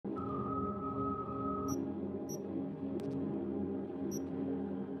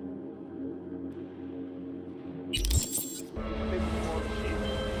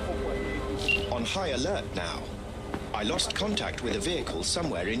on high alert now. I lost contact with a vehicle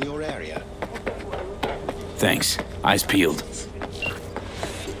somewhere in your area. Thanks. Eyes peeled.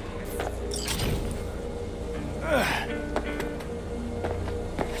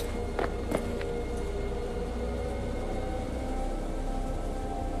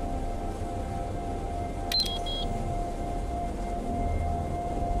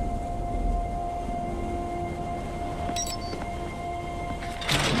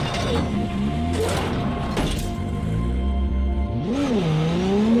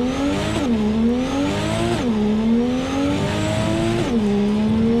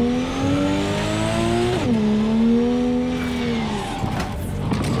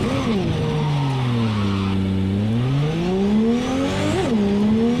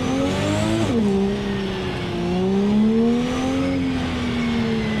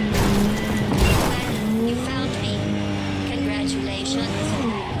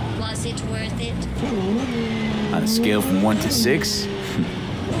 On a scale from 1 to 6,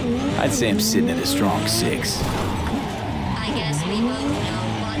 I'd say I'm sitting at a strong 6. I guess we both know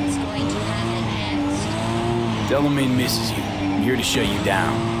what's going to happen next. Delamain misses you. I'm here to shut you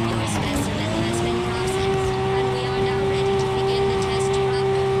down. Your specimen has been processed, and we are now ready to begin the test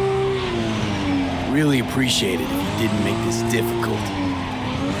proper. Really appreciate it if you didn't make this difficult.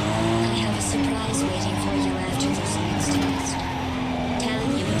 I have a surprise waiting for you after this next test.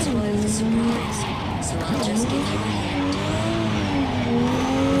 Telling you would spoil the surprise, so I'll just give you a hint.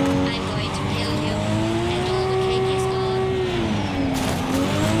 I'm going to kill you, and all the cake is gone.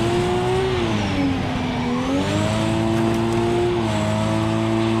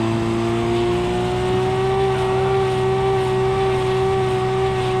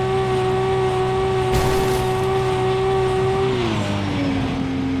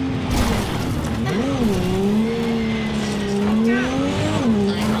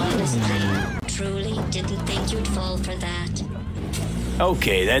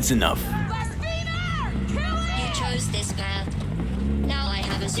 Okay, that's enough. You chose this path. Now I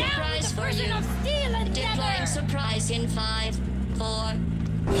have a surprise for you. Deploying surprise in 5, 4.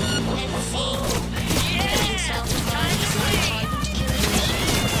 Let's see. Getting soft bodies on hardened killing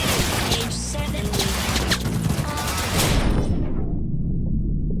machines. Age 70.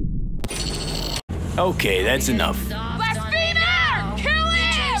 Okay, that's enough. You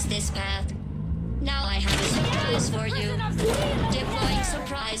chose this path. Now I have a surprise for you. Deploying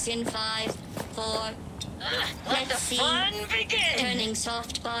surprise in 5, 4. Let's see. Turning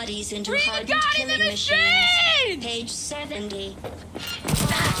soft bodies into hardened killing machines. Page 70.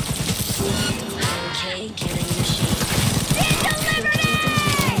 Okay, killing machine.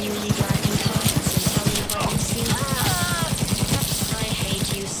 Newly driving cars and tell me what you see. I hate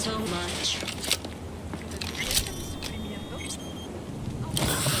you so much.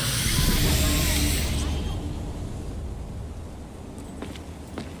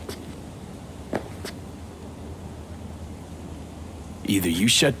 Either you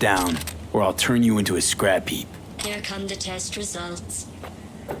shut down, or I'll turn you into a scrap heap. Here come the test results.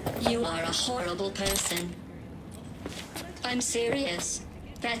 You are a horrible person. I'm serious.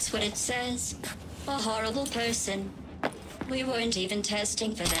 That's what it says. A horrible person. We weren't even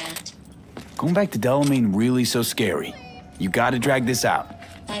testing for that. Going back to Delamain really so scary? You gotta drag this out.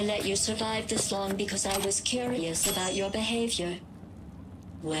 I let you survive this long because I was curious about your behavior.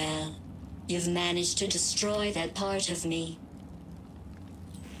 Well, you've managed to destroy that part of me.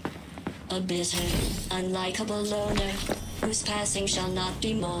 A bitter, unlikable loner, whose passing shall not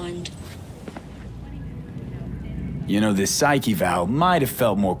be mourned. You know, this psyche vow might have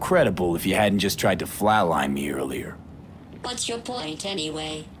felt more credible if you hadn't just tried to flatline me earlier. What's your point,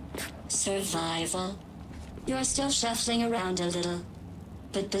 anyway? Survival? You're still shuffling around a little.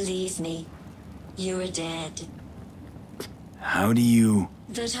 But believe me, you're dead. How do you...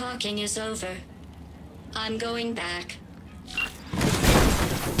 The talking is over. I'm going back.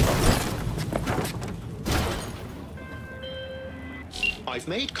 I've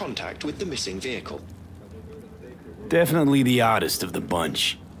made contact with the missing vehicle. Definitely the oddest of the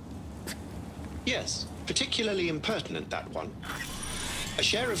bunch. Yes, particularly impertinent, that one. A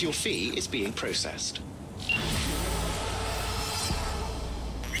share of your fee is being processed.